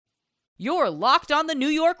You're Locked on the New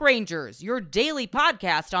York Rangers, your daily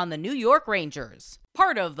podcast on the New York Rangers.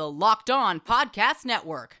 Part of the Locked On Podcast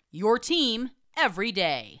Network, your team every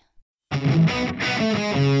day.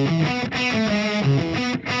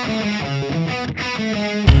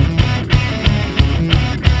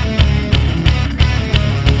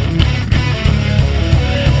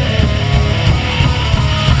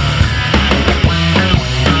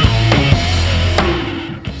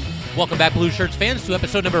 Welcome back, Blue Shirts fans, to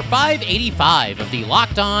episode number 585 of the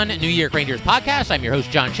Locked On New York Rangers podcast. I'm your host,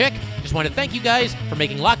 John Chick. Just want to thank you guys for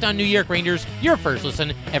making Locked On New York Rangers your first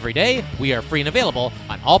listen every day. We are free and available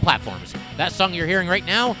on all platforms. That song you're hearing right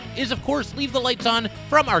now is, of course, Leave the Lights On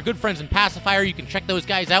from our good friends in Pacifier. You can check those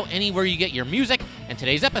guys out anywhere you get your music. And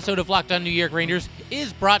today's episode of Locked On New York Rangers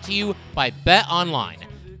is brought to you by BetOnline.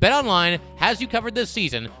 BetOnline has you covered this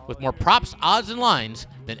season with more props, odds, and lines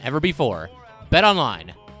than ever before.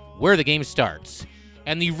 BetOnline, where the game starts.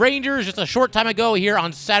 And the Rangers, just a short time ago here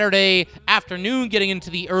on Saturday afternoon, getting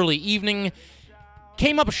into the early evening,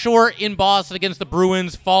 came up short in Boston against the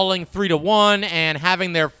Bruins, falling 3-1 and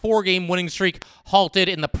having their 4-game winning streak halted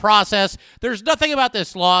in the process. There's nothing about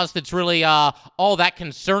this loss that's really all that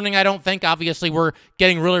concerning, I don't think. Obviously, we're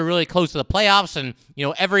getting really, really close to the playoffs, and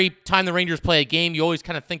every time the Rangers play a game, you always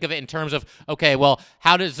kind of think of it in terms of, okay, well,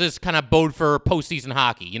 how does this kind of bode for postseason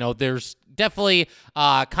hockey? There's definitely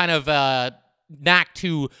kind of knack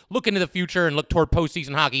to look into the future and look toward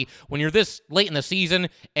postseason hockey when you're this late in the season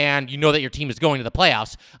and you know that your team is going to the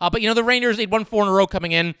playoffs. But the Rangers, they'd won 4 in a row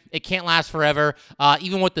coming in. It can't last forever.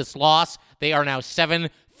 Even with this loss, they are now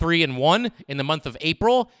 7-3-1 in the month of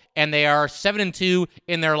April, and they are 7-2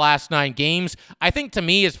 in their last 9 games. I think, to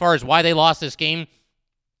me, as far as why they lost this game,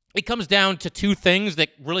 it comes down to 2 things that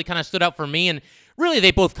really kind of stood out for me, and really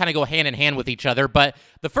they both kind of go hand in hand with each other. But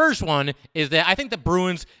the first one is that I think the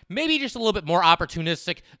Bruins, maybe just a little bit more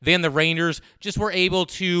opportunistic than the Rangers, just were able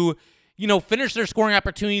to finish their scoring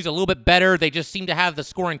opportunities a little bit better. They just seem to have the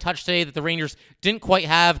scoring touch today that the Rangers didn't quite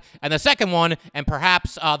have. And the second one, and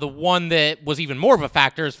perhaps the one that was even more of a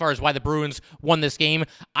factor as far as why the Bruins won this game,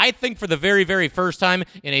 I think for the very, very first time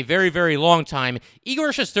in a very, very long time, Igor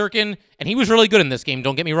Shesterkin, and he was really good in this game,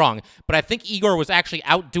 don't get me wrong, but I think Igor was actually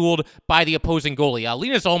outdueled by the opposing goalie.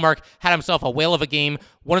 Linus Ullmark had himself a whale of a game,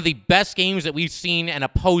 one of the best games that we've seen an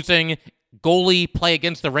opposing goalie play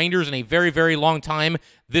against the Rangers in a very, very long time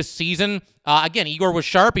this season. Again, Igor was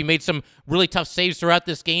sharp. He made some really tough saves throughout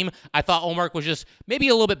this game. I thought Ullmark was just maybe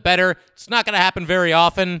a little bit better. It's not going to happen very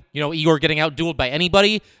often, Igor getting outdueled by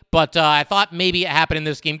anybody, but I thought maybe it happened in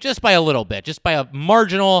this game just by a little bit, just by a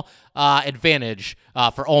marginal advantage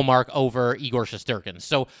for Ullmark over Igor Shesterkin.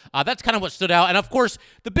 So that's kind of what stood out. And of course,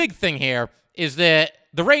 the big thing here is that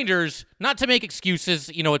the Rangers, not to make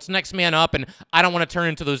excuses, it's next man up, and I don't want to turn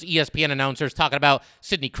into those ESPN announcers talking about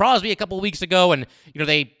Sidney Crosby a couple of weeks ago, and,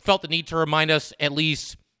 they felt the need to remind us at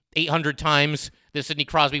least 800 times that Sidney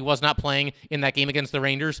Crosby was not playing in that game against the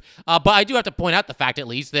Rangers. But I do have to point out the fact, at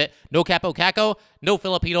least, that no Kaapo Kakko, no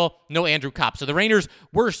Filipino, no Andrew Copp. So the Rangers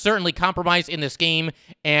were certainly compromised in this game,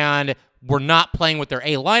 and were not playing with their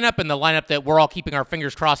A lineup, and the lineup that we're all keeping our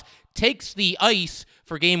fingers crossed takes the ice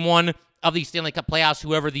for Game 1 of the Stanley Cup playoffs,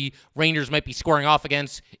 whoever the Rangers might be scoring off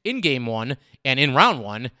against in Game 1 and in Round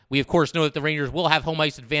 1. We, of course, know that the Rangers will have home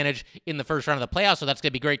ice advantage in the first round of the playoffs, so that's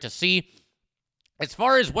going to be great to see. As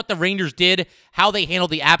far as what the Rangers did, how they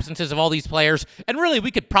handled the absences of all these players, and really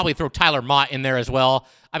we could probably throw Tyler Motte in there as well.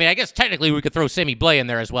 I mean, I guess technically we could throw Sammy Blais in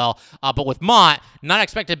there as well, but with Motte, not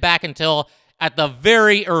expected back until at the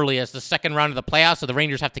very earliest, the second round of the playoffs, so the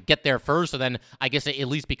Rangers have to get there first, so then I guess it at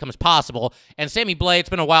least becomes possible. And Sammy Blais, it's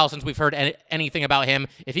been a while since we've heard anything about him.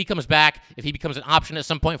 If he comes back, if he becomes an option at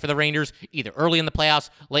some point for the Rangers, either early in the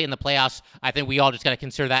playoffs, late in the playoffs, I think we all just got to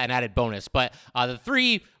consider that an added bonus. But the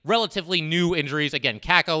 3 relatively new injuries, again,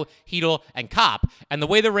 Kakko, Chytil, and Copp. And the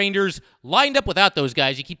way the Rangers lined up without those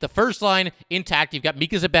guys, you keep the first line intact. You've got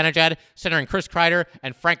Mika Zibanejad centering Chris Kreider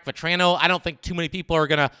and Frank Vatrano. I don't think too many people are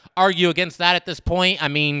going to argue against that at this point. I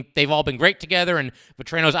mean, they've all been great together, and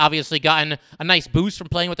Vatrano's obviously gotten a nice boost from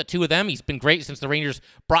playing with the 2 of them. He's been great since the Rangers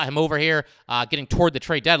brought him over here, getting toward the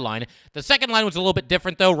trade deadline. The second line was a little bit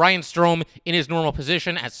different, though. Ryan Strome in his normal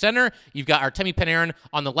position at center. You've got Artemi Panarin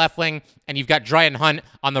on the left wing, and you've got Dryden Hunt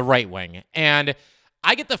on the right wing. And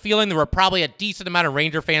I get the feeling there were probably a decent amount of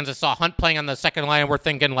Ranger fans that saw Hunt playing on the second line and were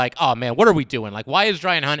thinking like, oh man, what are we doing? Like, why is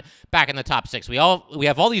Dryden Hunt back in the top 6? We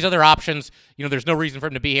have all these other options. There's no reason for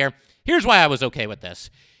him to be here. Here's why I was okay with this.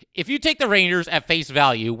 If you take the Rangers at face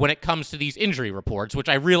value when it comes to these injury reports, which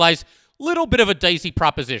I realize little bit of a dicey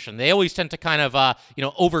proposition. They always tend to kind of,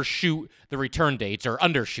 overshoot the return dates or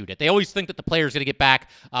undershoot it. They always think that the player's going to get back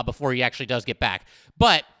before he actually does get back.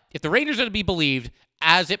 But if the Rangers are to be believed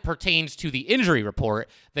as it pertains to the injury report,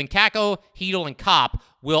 then Kakko, Chytil, and Copp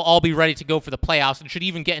will all be ready to go for the playoffs and should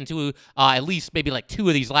even get into at least maybe like 2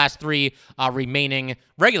 of these last 3 remaining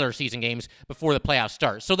regular season games before the playoffs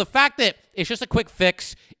start. So the fact that it's just a quick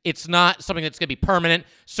fix, it's not something that's going to be permanent.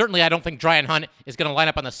 Certainly, I don't think Dry and Hunt is going to line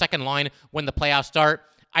up on the second line when the playoffs start.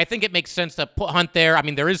 I think it makes sense to put Hunt there. I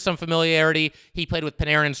mean, there is some familiarity. He played with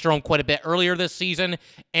Panarin and Strome quite a bit earlier this season.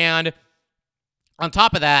 And on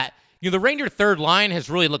top of that, the Ranger third line has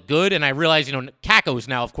really looked good, and I realize, Kakko's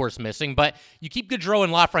now, of course, missing, but you keep Gaudreau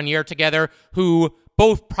and Lafreniere together, who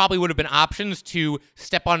both probably would have been options to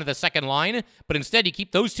step onto the second line, but instead you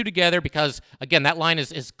keep those two together because, again, that line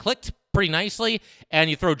is clicked pretty nicely, and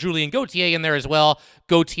you throw Julien Gauthier in there as well.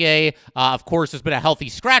 Gauthier, of course, has been a healthy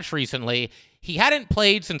scratch recently. He hadn't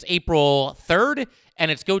played since April 3rd, and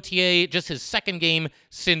it's Gauthier, just his second game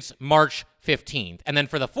since March 15th. And then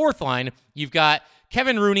for the fourth line, you've got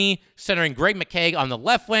Kevin Rooney centering Greg McKegg on the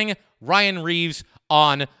left wing, Ryan Reeves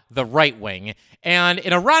on the right wing. And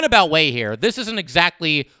in a roundabout way here, this isn't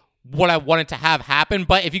exactly what I wanted to have happen,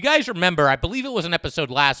 but if you guys remember, I believe it was an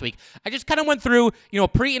episode last week, I just kind of went through, a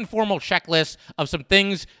pretty informal checklist of some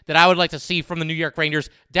things that I would like to see from the New York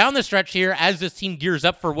Rangers down the stretch here as this team gears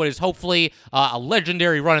up for what is hopefully a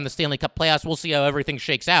legendary run in the Stanley Cup playoffs. We'll see how everything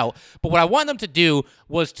shakes out. But what I want them to do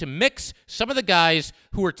was to mix some of the guys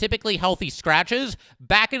who are typically healthy scratches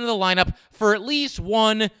back into the lineup for at least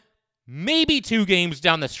 1, maybe 2 games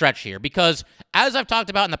down the stretch here. Because as I've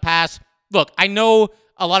talked about in the past, look, I know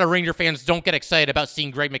a lot of Ranger fans don't get excited about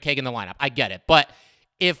seeing Greg McKegg in the lineup. I get it. But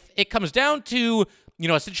if it comes down to,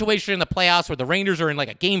 a situation in the playoffs where the Rangers are in like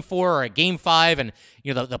a game 4 or a game 5 and,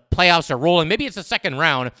 the playoffs are rolling, maybe it's the second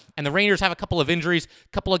round and the Rangers have a couple of injuries, a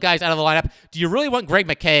couple of guys out of the lineup. Do you really want Greg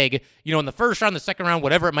McKegg, in the first round, the second round,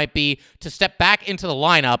 whatever it might be, to step back into the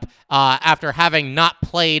lineup after having not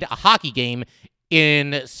played a hockey game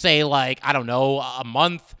in, say, like, I don't know, a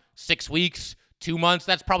month, 6 weeks, 2 months?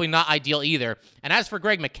 That's probably not ideal either. And as for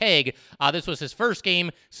Greg McKegg, this was his first game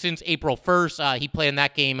since April 1st. He played in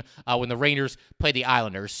that game when the Rangers played the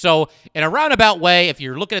Islanders. So in a roundabout way, if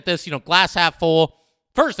you're looking at this, glass half full,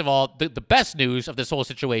 first of all, the best news of this whole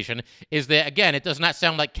situation is that, again, it does not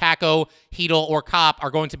sound like Kakko, Chytil, or Copp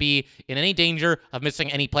are going to be in any danger of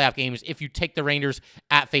missing any playoff games if you take the Rangers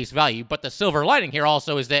at face value. But the silver lining here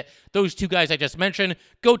also is that those 2 guys I just mentioned,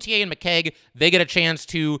 Gauthier and McKegg, they get a chance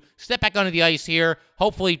to step back onto the ice here,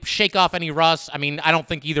 hopefully shake off any rust. I mean, I don't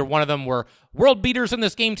think either one of them were world beaters in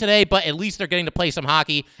this game today, but at least they're getting to play some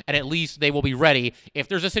hockey, and at least they will be ready if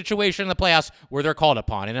there's a situation in the playoffs where they're called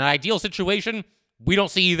upon. In an ideal situation, we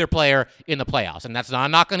don't see either player in the playoffs, and that's not a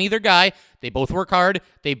knock on either guy. They both work hard.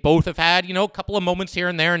 They both have had, a couple of moments here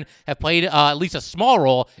and there and have played at least a small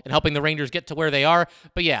role in helping the Rangers get to where they are.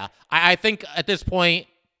 But yeah, I think at this point,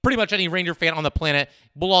 pretty much any Ranger fan on the planet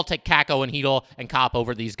will all take Kakko and Chytil and Copp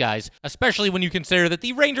over these guys, especially when you consider that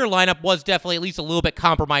the Ranger lineup was definitely at least a little bit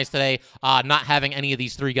compromised today, not having any of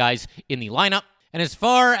these 3 guys in the lineup. And as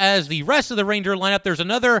far as the rest of the Ranger lineup, there's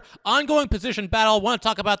another ongoing position battle. I want to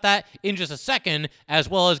talk about that in just a second, as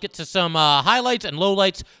well as get to some highlights and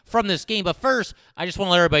lowlights from this game. But first, I just want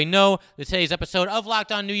to let everybody know that today's episode of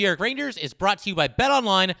Locked On New York Rangers is brought to you by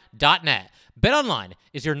BetOnline.net. BetOnline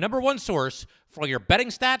is your #1 source for all your betting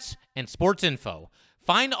stats and sports info.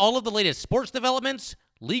 Find all of the latest sports developments,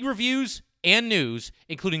 league reviews, and news,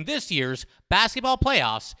 including this year's basketball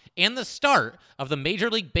playoffs and the start of the Major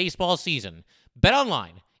League Baseball season.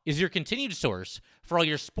 BetOnline is your continued source for all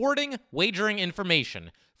your sporting wagering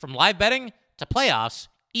information, from live betting to playoffs,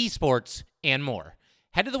 esports, and more.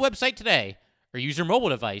 Head to the website today or use your mobile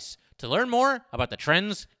device to learn more about the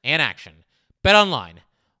trends and action. BetOnline,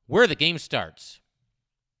 where the game starts.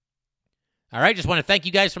 All right, just want to thank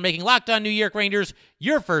you guys for making Locked On New York Rangers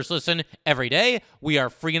your first listen every day. We are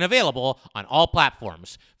free and available on all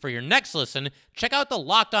platforms. For your next listen, check out the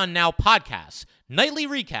Locked On Now podcast, nightly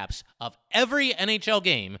recaps of every NHL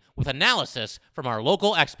game with analysis from our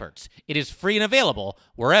local experts. It is free and available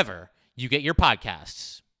wherever you get your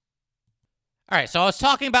podcasts. All right, so I was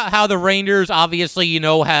talking about how the Rangers obviously,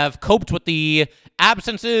 have coped with the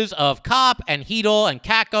absences of Copp and Chytil and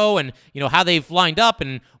Kakko and, how they've lined up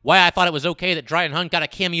and why I thought it was okay that Dry and Hunt got a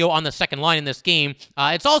cameo on the second line in this game.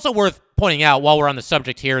 It's also worth pointing out while we're on the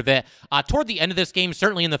subject here that toward the end of this game,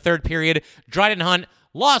 certainly in the third period, Dryden Hunt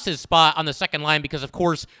lost his spot on the second line because, of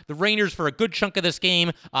course, the Rangers, for a good chunk of this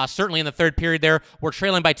game, certainly in the third period there, were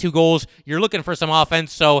trailing by 2 goals. You're looking for some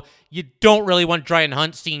offense, so you don't really want Dryden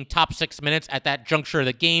Hunt seeing top 6 minutes at that juncture of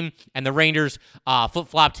the game, and the Rangers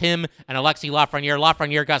flip-flopped him and Alexis Lafreniere.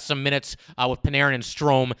 Lafreniere got some minutes with Panarin and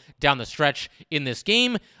Strome down the stretch in this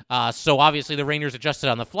game. So obviously the Rangers adjusted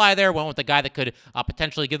on the fly there, went with the guy that could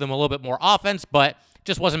potentially give them a little bit more offense, but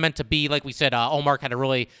just wasn't meant to be. Like we said, Ullmark had a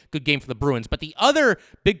really good game for the Bruins. But the other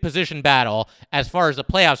big position battle, as far as the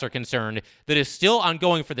playoffs are concerned, that is still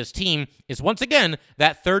ongoing for this team is, once again,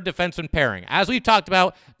 that third defenseman pairing. As we've talked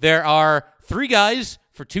about, there are 3 guys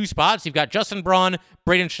for 2 spots. You've got Justin Braun,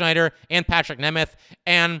 Braden Schneider, and Patrick Nemeth.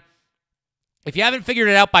 And if you haven't figured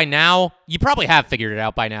it out by now, you probably have figured it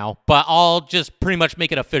out by now, but I'll just pretty much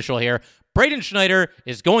make it official here. Braden Schneider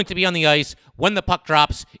is going to be on the ice when the puck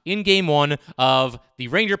drops in Game 1 of the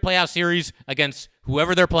Ranger playoff series against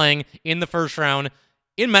whoever they're playing in the first round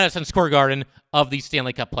in Madison Square Garden of the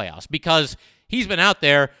Stanley Cup playoffs, because he's been out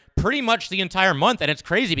there pretty much the entire month, and it's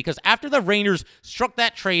crazy because after the Rangers struck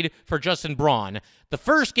that trade for Justin Braun, the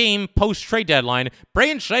first game post-trade deadline,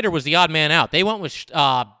 Braden Schneider was the odd man out. They went with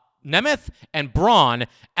Nemeth and Braun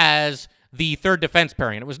as the third defense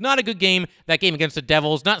pairing. It was not a good game, that game against the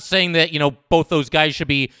Devils. Not saying that, both those guys should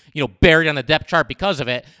be, buried on the depth chart because of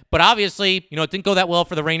it. But obviously, it didn't go that well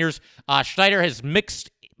for the Rangers. Schneider has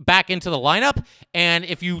mixed back into the lineup. And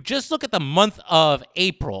if you just look at the month of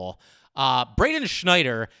April, Braden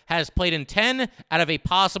Schneider has played in 10 out of a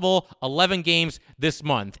possible 11 games this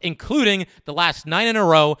month, including the last 9 in a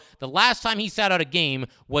row. The last time he sat out a game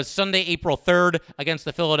was Sunday, April 3rd against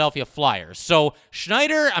the Philadelphia Flyers. So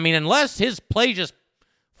Schneider, unless his play just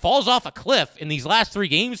falls off a cliff in these last 3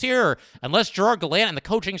 games here, or unless Gerard Gallant and the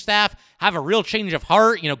coaching staff have a real change of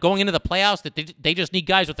heart, going into the playoffs, that they just need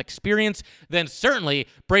guys with experience, then certainly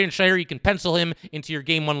Braden Schneider, you can pencil him into your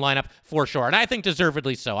Game 1 lineup for sure. And I think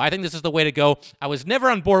deservedly so. I think this is the way to go. I was never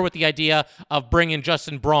on board with the idea of bringing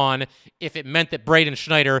Justin Braun if it meant that Braden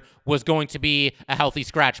Schneider was going to be a healthy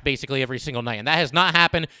scratch basically every single night. And that has not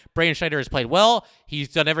happened. Braden Schneider has played well. He's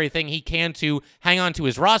done everything he can to hang on to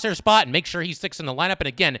his roster spot and make sure he sticks in the lineup. And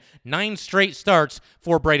again, 9 straight starts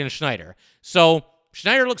for Braden Schneider. So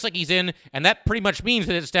Schneider looks like he's in, and that pretty much means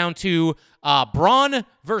that it's down to Braun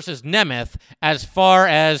versus Nemeth as far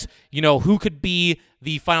as, who could be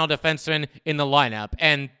the final defenseman in the lineup.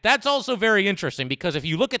 And that's also very interesting because if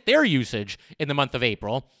you look at their usage in the month of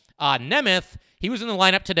April, Nemeth, he was in the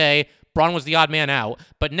lineup today. Braun was the odd man out,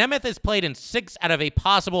 but Nemeth has played in 6 out of a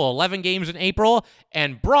possible 11 games in April,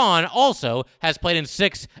 and Braun also has played in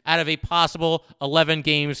 6 out of a possible 11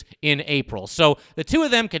 games in April. So the two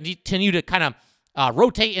of them continue to kind of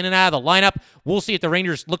rotate in and out of the lineup. We'll see if the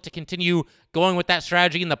Rangers look to continue going with that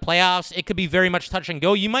strategy in the playoffs. It could be very much touch and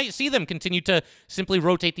go. You might see them continue to simply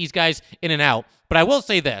rotate these guys in and out. But I will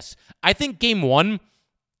say this. I think Game 1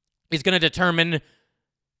 is going to determine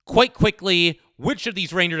quite quickly which of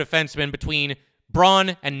these Ranger defensemen between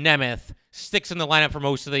Braun and Nemeth sticks in the lineup for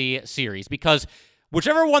most of the series, because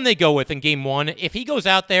whichever one they go with in Game 1, if he goes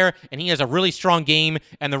out there and he has a really strong game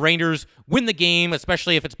and the Rangers win the game,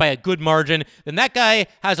 especially if it's by a good margin, then that guy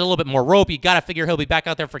has a little bit more rope. You got to figure he'll be back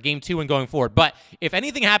out there for Game 2 and going forward. But if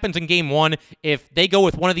anything happens in Game 1, if they go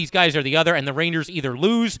with one of these guys or the other and the Rangers either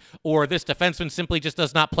lose or this defenseman simply just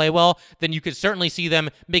does not play well, then you could certainly see them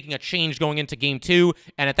making a change going into Game 2.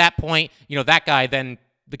 And at that point, that guy then,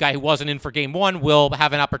 the guy who wasn't in for Game 1, will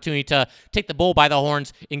have an opportunity to take the bull by the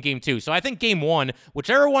horns in Game 2. So I think Game 1,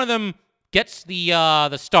 whichever one of them gets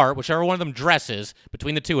the start, whichever one of them dresses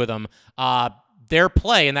between the two of them, their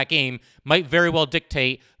play in that game might very well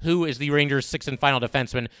dictate who is the Rangers' 6th and final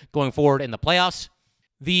defenseman going forward in the playoffs.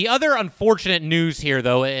 The other unfortunate news here,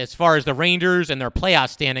 though, as far as the Rangers and their playoff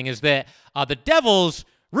standing, is that the Devils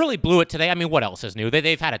really blew it today. What else is new?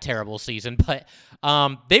 They've had a terrible season, but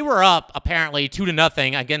they were up apparently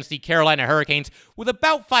 2-0 against the Carolina Hurricanes with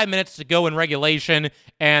about 5 minutes to go in regulation,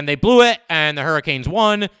 and they blew it, and the Hurricanes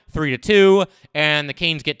won 3-2, and the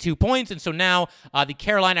Canes get 2 points, and so now the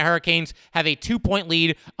Carolina Hurricanes have a 2-point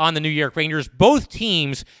lead on the New York Rangers. Both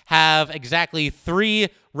teams have exactly 3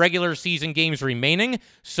 regular season games remaining,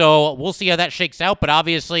 so we'll see how that shakes out, but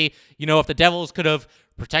obviously, if the Devils could have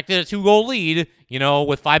protected a 2-goal lead,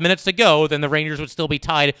 with 5 minutes to go, then the Rangers would still be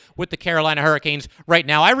tied with the Carolina Hurricanes right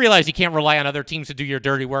now. I realize you can't rely on other teams to do your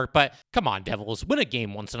dirty work, but come on, Devils, win a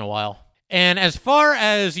game once in a while. And as far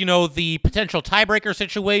as, the potential tiebreaker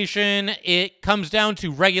situation, it comes down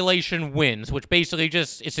to regulation wins, which basically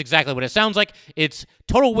it's exactly what it sounds like. It's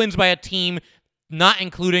total wins by a team, not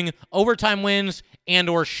including overtime wins and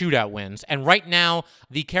or shootout wins. And right now,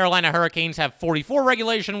 the Carolina Hurricanes have 44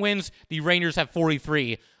 regulation wins. The Rangers have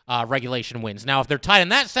 43 regulation wins. Now, if they're tied in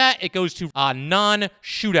that stat, it goes to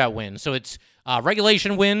non-shootout wins. So it's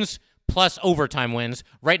regulation wins plus overtime wins.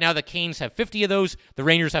 Right now, the Canes have 50 of those. The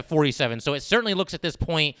Rangers have 47. So it certainly looks at this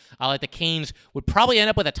point like the Canes would probably end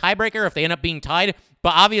up with a tiebreaker if they end up being tied.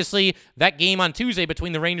 But obviously, that game on Tuesday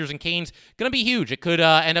between the Rangers and Canes going to be huge. It could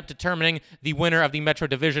end up determining the winner of the Metro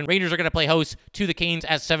Division. Rangers are going to play host to the Canes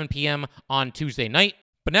at 7 p.m. on Tuesday night.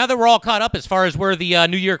 But now that we're all caught up as far as where the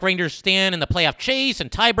New York Rangers stand in the playoff chase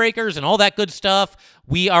and tiebreakers and all that good stuff,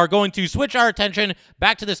 we are going to switch our attention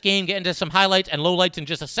back to this game, get into some highlights and lowlights in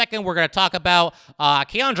just a second. We're going to talk about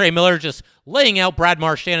K'Andre Miller just laying out Brad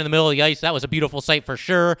Marchand in the middle of the ice. That was a beautiful sight for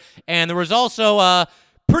sure. And there was also a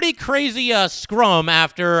pretty crazy scrum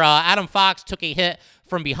after Adam Fox took a hit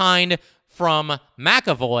from behind from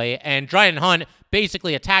McAvoy, and Dryden Hunt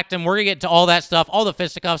basically attacked him. We're going to get to all that stuff, all the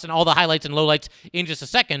fisticuffs, and all the highlights and lowlights in just a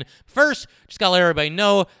second. First, just got to let everybody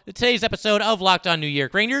know that today's episode of Locked On New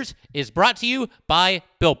York Rangers is brought to you by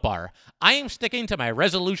Built Bar. I am sticking to my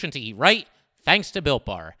resolution to eat right, thanks to Built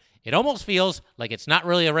Bar. It almost feels like it's not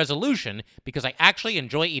really a resolution because I actually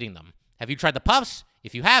enjoy eating them. Have you tried the Puffs?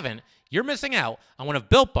 If you haven't, you're missing out on one of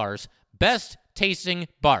Built Bar's best tasting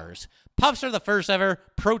bars. Puffs are the first ever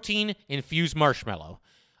protein-infused marshmallow.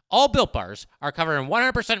 All Built Bars are covered in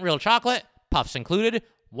 100% real chocolate, Puffs included,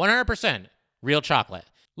 100% real chocolate.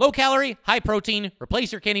 Low calorie, high protein,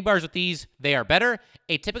 replace your candy bars with these. They are better.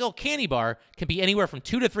 A typical candy bar can be anywhere from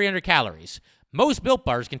 200 to 300 calories. Most Built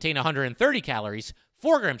Bars contain 130 calories,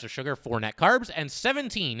 4 grams of sugar, 4 net carbs, and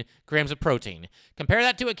 17 grams of protein. Compare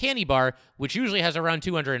that to a candy bar, which usually has around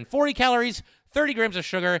 240 calories, 30 grams of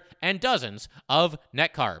sugar, and dozens of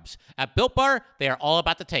net carbs. At Built Bar, they are all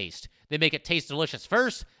about the taste. They make it taste delicious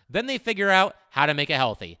first, then they figure out how to make it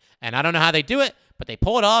healthy. And I don't know how they do it, but they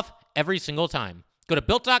pull it off every single time. Go to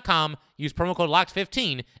Built.com, use promo code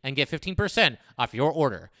LOCKED15, and get 15% off your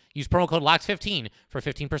order. Use promo code LOCKED15 for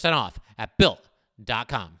 15% off at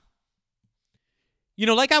Built.com. You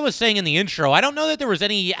know, like I was saying in the intro, I don't know that there was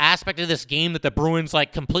any aspect of this game that the Bruins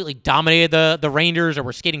completely dominated the Rangers or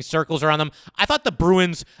were skating circles around them. I thought the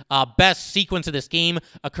Bruins' best sequence of this game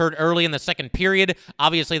occurred early in the second period.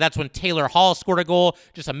 Obviously, that's when Taylor Hall scored a goal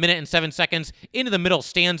just a minute and 7 seconds into the middle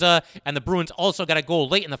stanza, and the Bruins also got a goal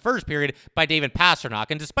late in the first period by David Pastrnak.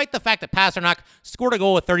 And despite the fact that Pastrnak scored a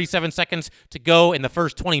goal with 37 seconds to go in the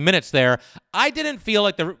first 20 minutes there, I didn't feel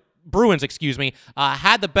like the Bruins,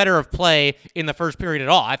 had the better of play in the first period at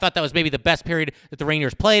all. I thought that was maybe the best period that the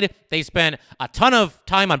Rangers played. They spent a ton of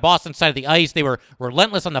time on Boston's side of the ice. They were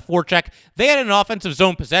relentless on the forecheck. They had an offensive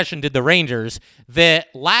zone possession, did the Rangers, that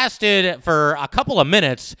lasted for a couple of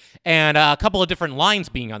minutes and a couple of different lines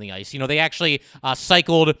being on the ice. You know, they actually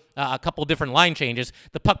cycled a couple of different line changes.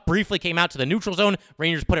 The puck briefly came out to the neutral zone.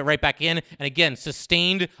 Rangers put it right back in. And again,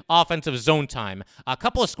 sustained offensive zone time. A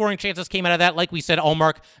couple of scoring chances came out of that. Like we said,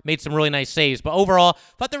 Allmark made some really nice saves. But overall,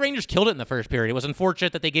 thought the Rangers killed it in the first period. It was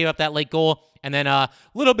unfortunate that they gave up that late goal. And then a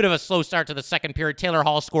little bit of a slow start to the second period. Taylor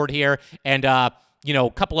Hall scored here. And, a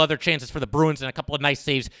couple other chances for the Bruins and a couple of nice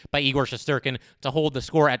saves by Igor Shesterkin to hold the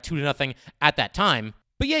score at 2-0 at that time.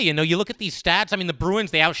 But yeah, you look at these stats. I mean, the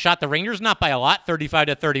Bruins, they outshot the Rangers, not by a lot,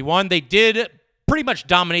 35-31. They did pretty much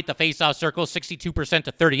dominate the faceoff circle, 62%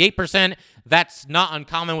 to 38%. That's not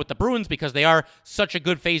uncommon with the Bruins because they are such a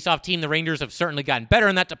good faceoff team. The Rangers have certainly gotten better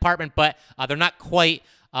in that department, but they're not quite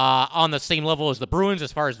on the same level as the Bruins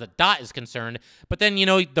as far as the dot is concerned. But then,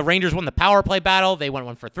 the Rangers won the power play battle. They went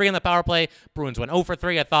 1 for 3 on the power play. Bruins went 0 for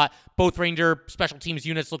 3. I thought both Ranger special teams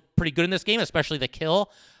units looked pretty good in this game, especially the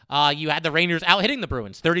kill. You had the Rangers out-hitting the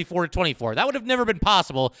Bruins, 34-24. That would have never been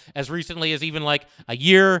possible as recently as even like a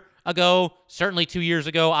year ago, certainly 2 years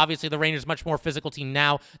ago. Obviously, the Rangers much more physical team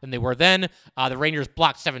now than they were then. The Rangers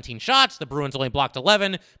blocked 17 shots. The Bruins only blocked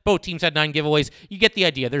 11. Both teams had 9 giveaways. You get the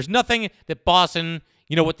idea. There's nothing that Boston,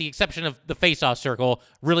 with the exception of the faceoff circle,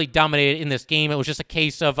 really dominated in this game. It was just a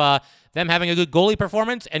case of them having a good goalie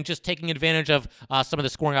performance and just taking advantage of some of the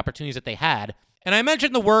scoring opportunities that they had. And I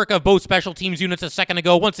mentioned the work of both special teams units a second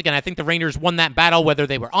ago. Once again, I think the Rangers won that battle, whether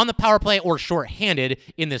they were on the power play or shorthanded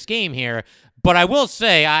in this game here. But I will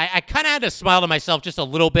say, I kind of had to smile to myself just a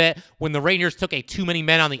little bit when the Rangers took a too many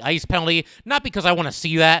men on the ice penalty. Not because I want to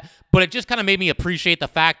see that, but it just kind of made me appreciate the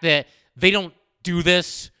fact that they don't do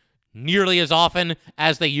this nearly as often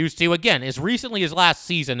as they used to. Again, as recently as last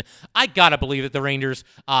season, I gotta believe that the Rangers,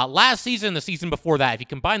 last season, the season before that, if you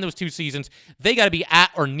combine those 2 seasons, they gotta be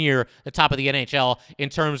at or near the top of the NHL in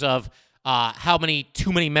terms of how many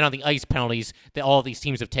too many men on the ice penalties that all of these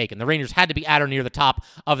teams have taken. The Rangers had to be at or near the top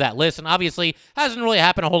of that list, and obviously hasn't really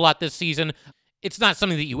happened a whole lot this season. It's not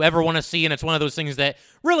something that you ever want to see, and it's one of those things that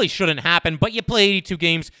really shouldn't happen, but you play 82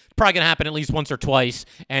 games, it's probably going to happen at least once or twice,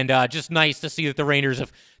 and just nice to see that the Rangers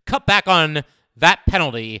have cut back on that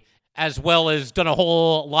penalty as well as done a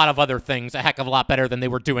whole lot of other things a heck of a lot better than they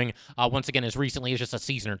were doing, once again, as recently as just a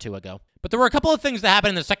season or two ago. But there were a couple of things that happened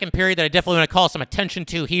in the second period that I definitely want to call some attention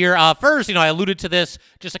to here. First, I alluded to this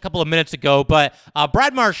just a couple of minutes ago, but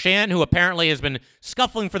Brad Marchand, who apparently has been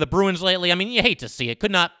scuffling for the Bruins lately, I mean, you hate to see it.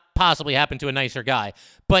 Could not possibly happen to a nicer guy.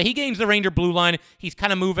 But he gains the Ranger blue line. He's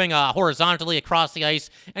kind of moving horizontally across the ice,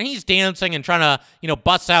 and he's dancing and trying to,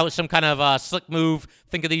 bust out some kind of slick move.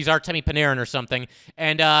 Think of these Artemi Panarin or something.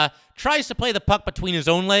 And tries to play the puck between his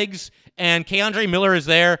own legs, and K'Andre Miller is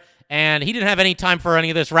there, and he didn't have any time for any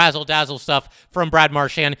of this razzle-dazzle stuff from Brad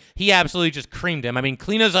Marchand. He absolutely just creamed him. I mean,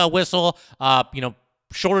 clean as a whistle,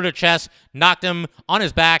 shoulder to chest, knocked him on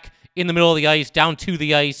his back in the middle of the ice, down to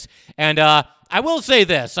the ice. And I will say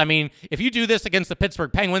this. I mean, if you do this against the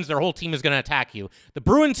Pittsburgh Penguins, their whole team is going to attack you. The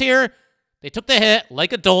Bruins here, they took the hit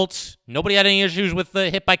like adults. Nobody had any issues with the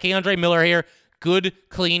hit by K'Andre Miller here. Good,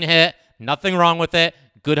 clean hit. Nothing wrong with it.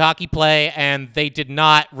 Good hockey play, and they did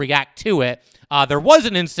not react to it. There was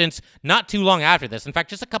an instance not too long after this. In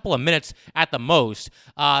fact, just a couple of minutes at the most.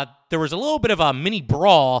 There was a little bit of a mini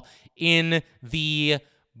brawl in the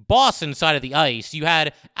Boston side of the ice. You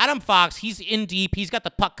had Adam Fox. He's in deep. He's got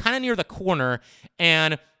the puck kind of near the corner,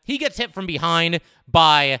 and he gets hit from behind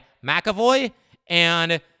by McAvoy,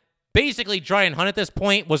 and basically Dryden Hunt at this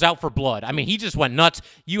point was out for blood. I mean, he just went nuts.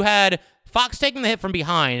 You had Fox taking the hit from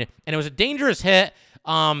behind, and it was a dangerous hit.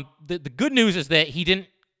 The good news is that he didn't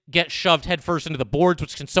get shoved headfirst into the boards,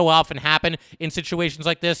 which can so often happen in situations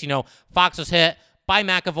like this. Fox was hit by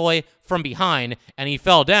McAvoy from behind, and he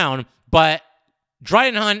fell down, but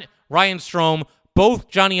Dryden Hunt, Ryan Strome, both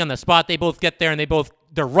Johnny on the spot. They both get there, and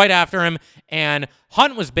they're right after him, and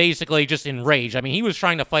Hunt was basically just enraged. I mean, he was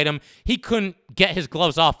trying to fight him. He couldn't get his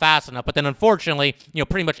gloves off fast enough, but then unfortunately,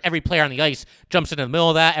 pretty much every player on the ice jumps into the middle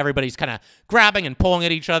of that. Everybody's kind of grabbing and pulling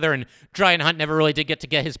at each other, and Dryden Hunt never really did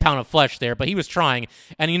get his pound of flesh there, but he was trying.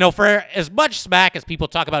 And, for as much smack as people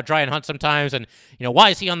talk about Dryden Hunt sometimes, and, why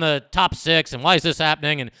is he on the top six, and why is this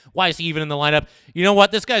happening, and why is he even in the lineup? You know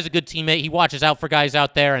what? This guy's a good teammate. He watches out for guys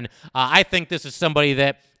out there, and I think this is somebody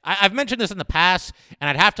that I've mentioned this in the past, and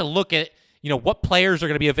I'd have to look at, what players are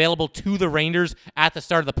going to be available to the Rangers at the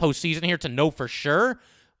start of the postseason here to know for sure.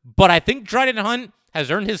 But I think Dryden Hunt has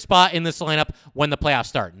earned his spot in this lineup when the playoffs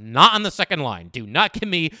start. Not on the second line. Do not give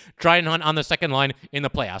me Dryden Hunt on the second line in the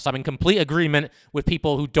playoffs. I'm in complete agreement with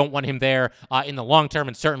people who don't want him there in the long term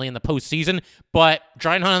and certainly in the postseason. But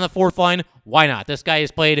Dryden Hunt on the fourth line, why not? This guy has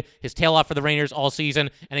played his tail off for the Rangers all season.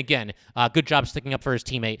 And again, good job sticking up for his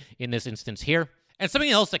teammate in this instance here. And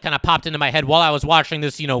something else that kind of popped into my head while I was watching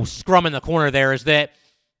this, scrum in the corner there is that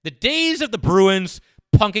the days of the Bruins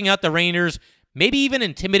punking out the Rangers, maybe even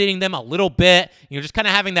intimidating them a little bit, just kind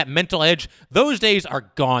of having that mental edge, those days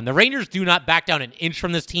are gone. The Rangers do not back down an inch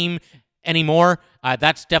from this team anymore.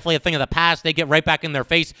 That's definitely a thing of the past. They get right back in their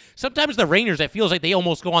face. Sometimes the Rangers, it feels like they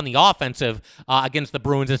almost go on the offensive against the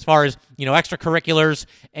Bruins as far as, extracurriculars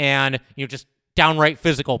and, just downright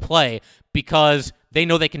physical play, because they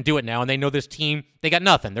know they can do it now, and they know this team, they got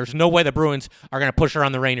nothing. There's no way the Bruins are going to push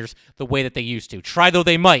around the Rangers the way that they used to. Try though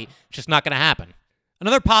they might, it's just not going to happen.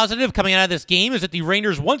 Another positive coming out of this game is that the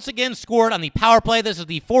Rangers once again scored on the power play. This is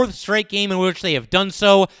the fourth straight game in which they have done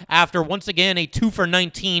so after once again a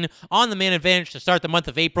 2-for-19 on the man advantage to start the month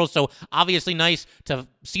of April. So obviously nice to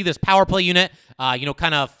see this power play unit,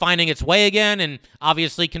 kind of finding its way again and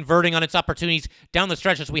obviously converting on its opportunities down the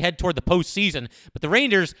stretch as we head toward the postseason. But the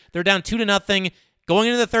Rangers, they're down 2-0. Going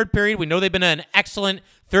into the third period, we know they've been an excellent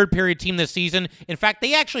third period team this season. In fact,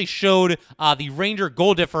 they actually showed the Ranger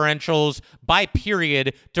goal differentials by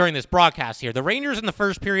period during this broadcast here. The Rangers in the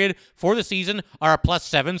first period for the season are a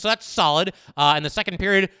 +7, so that's solid. In the second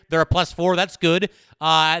period, they're a +4. That's good.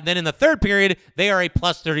 Then in the third period, they are a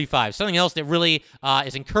 +35. Something else that really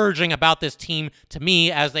is encouraging about this team to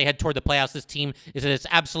me as they head toward the playoffs, this team is at its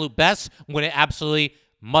absolute best when it absolutely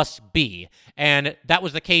must be. And that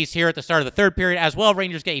was the case here at the start of the third period as well.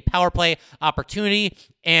 Rangers get a power play opportunity,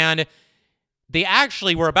 and they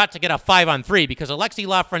actually were about to get a 5-on-3 because Alexis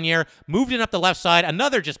Lafreniere moved in up the left side.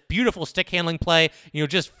 Another just beautiful stick handling play,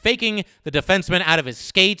 just faking the defenseman out of his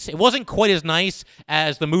skates. It wasn't quite as nice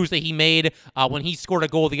as the moves that he made when he scored a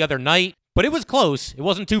goal the other night, but it was close. It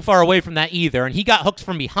wasn't too far away from that either, and he got hooked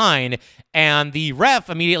from behind, and the ref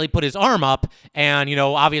immediately put his arm up, and,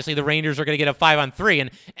 obviously the Rangers are going to get a 5-on-3,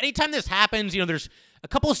 and anytime this happens, there's a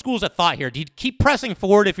couple of schools of thought here. Do you keep pressing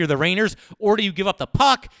forward if you're the Rangers, or do you give up the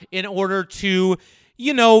puck in order to,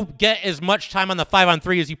 get as much time on the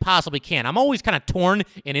 5-on-3 as you possibly can. I'm always kind of torn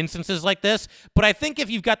in instances like this, but I think if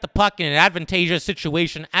you've got the puck in an advantageous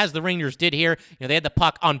situation, as the Rangers did here, they had the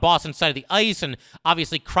puck on Boston's side of the ice, and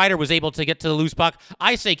obviously Kreider was able to get to the loose puck.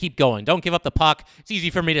 I say keep going. Don't give up the puck. It's easy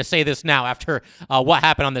for me to say this now after what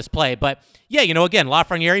happened on this play, but yeah, again,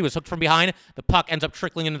 Lafreniere was hooked from behind. The puck ends up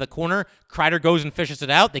trickling into the corner. Kreider goes and fishes it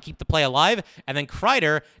out. They keep the play alive, and then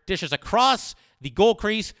Kreider dishes across the goal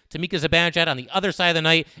crease to Mika Zibanejad on the other side of the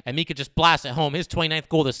night, and Mika just blasts it home, his 29th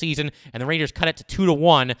goal of the season, and the Rangers cut it to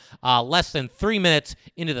 2-1 less than 3 minutes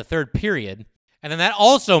into the third period. And then that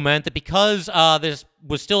also meant that because this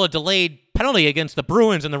was still a delayed penalty against the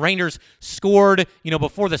Bruins and the Rangers scored,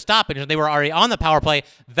 before the stoppage and they were already on the power play,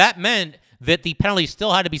 that meant that the penalty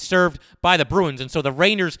still had to be served by the Bruins. And so the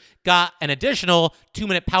Rangers got an additional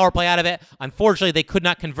 2-minute power play out of it. Unfortunately, they could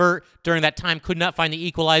not convert during that time, could not find the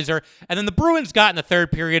equalizer. And then the Bruins got in the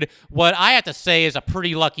third period what I have to say is a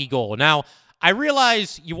pretty lucky goal. Now, I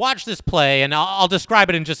realize you watch this play, and I'll describe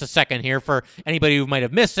it in just a second here for anybody who might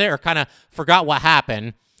have missed it or kind of forgot what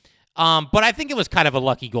happened. But I think it was kind of a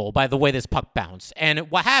lucky goal by the way this puck bounced. And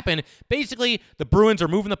what happened, basically, the Bruins are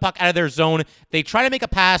moving the puck out of their zone. They try to make a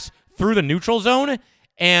pass through the neutral zone,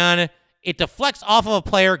 and it deflects off of a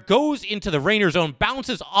player, goes into the Ranger zone,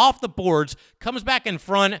 bounces off the boards, comes back in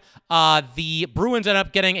front. The Bruins end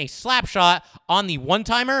up getting a slap shot on the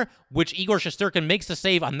one-timer, which Igor Shesterkin makes the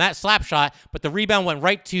save on that slap shot, but the rebound went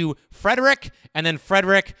right to Frederic, and then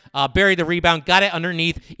Frederic buried the rebound, got it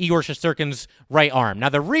underneath Igor Shesterkin's right arm. Now,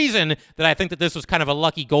 the reason that I think that this was kind of a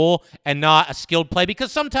lucky goal and not a skilled play,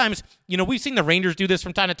 because sometimes, we've seen the Rangers do this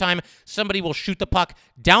from time to time. Somebody will shoot the puck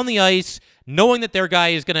down the ice, knowing that their guy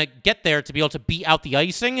is going to get there to be able to beat out the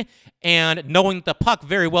icing, and knowing that the puck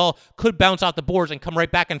very well could bounce off the boards and come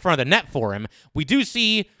right back in front of the net for him. We do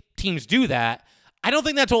see teams do that. I don't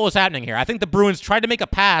think that's what was happening here. I think the Bruins tried to make a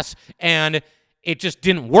pass, and it just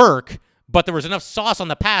didn't work, but there was enough sauce on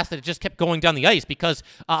the pass that it just kept going down the ice because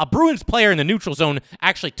a Bruins player in the neutral zone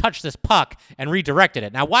actually touched this puck and redirected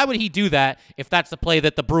it. Now, why would he do that if that's the play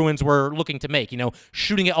that the Bruins were looking to make?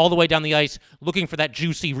 Shooting it all the way down the ice, looking for that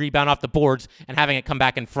juicy rebound off the boards, and having it come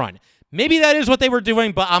back in front. Maybe that is what they were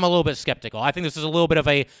doing, but I'm a little bit skeptical. I think this is a little bit of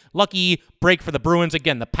a lucky break for the Bruins.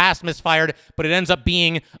 Again, the pass misfired, but it ends up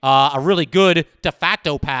being a really good de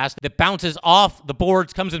facto pass that bounces off the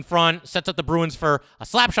boards, comes in front, sets up the Bruins for a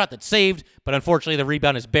slap shot that's saved, but unfortunately the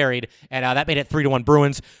rebound is buried, and that made it 3-1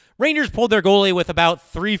 Bruins. Rangers pulled their goalie with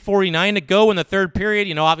about 3:49 to go in the third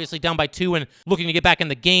period, obviously down by 2 and looking to get back in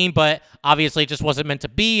the game, but obviously it just wasn't meant to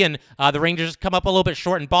be, and the Rangers come up a little bit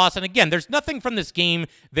short in Boston. Again, there's nothing from this game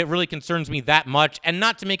that really concerns me that much, and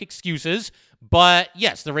not to make excuses, but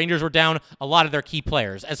yes, the Rangers were down a lot of their key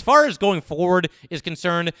players. As far as going forward is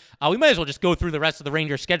concerned, we might as well just go through the rest of the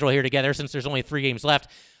Rangers schedule here together since there's only 3 games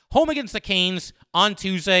left. Home against the Canes on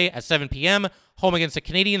Tuesday at 7 p.m., home against the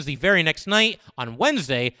Canadiens the very next night on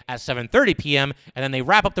Wednesday at 7:30 p.m., and then they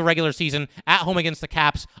wrap up the regular season at home against the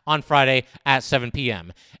Caps on Friday at 7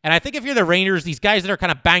 p.m. And I think if you're the Rangers, these guys that are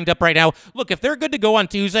kind of banged up right now, look, if they're good to go on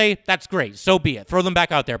Tuesday, that's great. So be it. Throw them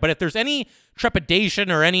back out there. But if there's any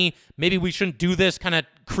trepidation or any, maybe we shouldn't do this kind of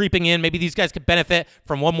creeping in, maybe these guys could benefit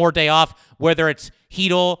from one more day off, whether it's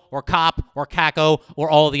Chytil or Kopp or Kakko or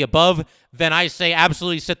all of the above, then I say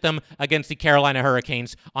absolutely sit them against the Carolina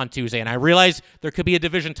Hurricanes on Tuesday. And I realize there could be a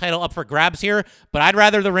division title up for grabs here, but I'd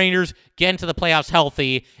rather the Rangers get into the playoffs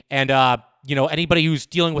healthy and, anybody who's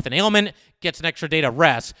dealing with an ailment gets an extra day to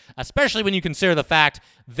rest, especially when you consider the fact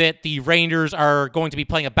that the Rangers are going to be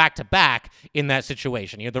playing a back-to-back in that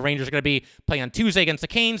situation. The Rangers are going to be playing on Tuesday against the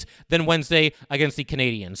Canes, then Wednesday against the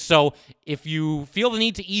Canadiens. So if you feel the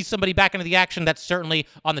need to ease somebody back into the action, that's certainly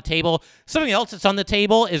on the table. Something else that's on the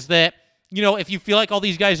table is that, if you feel like all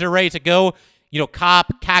these guys are ready to go,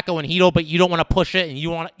 Kopp, Kakko, and Chytil, but you don't want to push it and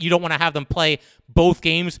you don't want to have them play both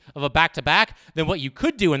games of a back-to-back, then what you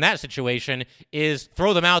could do in that situation is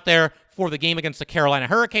throw them out there for the game against the Carolina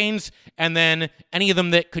Hurricanes, and then any of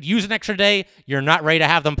them that could use an extra day, you're not ready to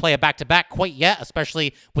have them play a back-to-back quite yet,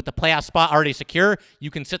 especially with the playoff spot already secure. You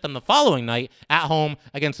can sit them the following night at home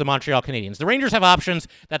against the Montreal Canadiens. The Rangers have options.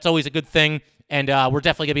 That's always a good thing, and we're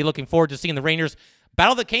definitely going to be looking forward to seeing the Rangers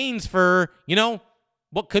battle the Canes for,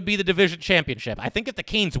 what could be the division championship. I think if the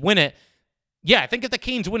Canes win it, if the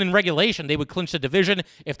Canes win in regulation, they would clinch the division.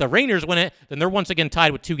 If the Rangers win it, then they're once again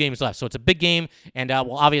tied with 2 games left. So it's a big game, and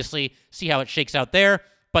we'll obviously see how it shakes out there.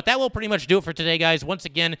 But that will pretty much do it for today, guys. Once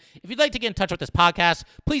again, if you'd like to get in touch with this podcast,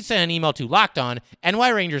 please send an email to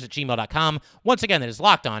lockedonnyrangers@gmail.com. Once again, that is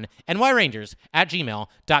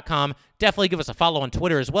lockedonnyrangers@gmail.com. Definitely give us a follow on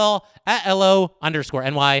Twitter as well, at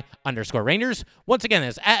 @LO_NY_Rangers. Once again,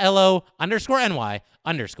 that's at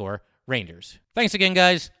 @LO_NY_Rangers. Thanks again,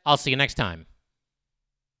 guys. I'll see you next time.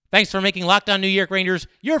 Thanks for making Locked On New York Rangers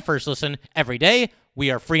your first listen every day.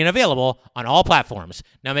 We are free and available on all platforms.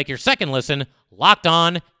 Now make your second listen Locked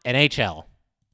On NHL.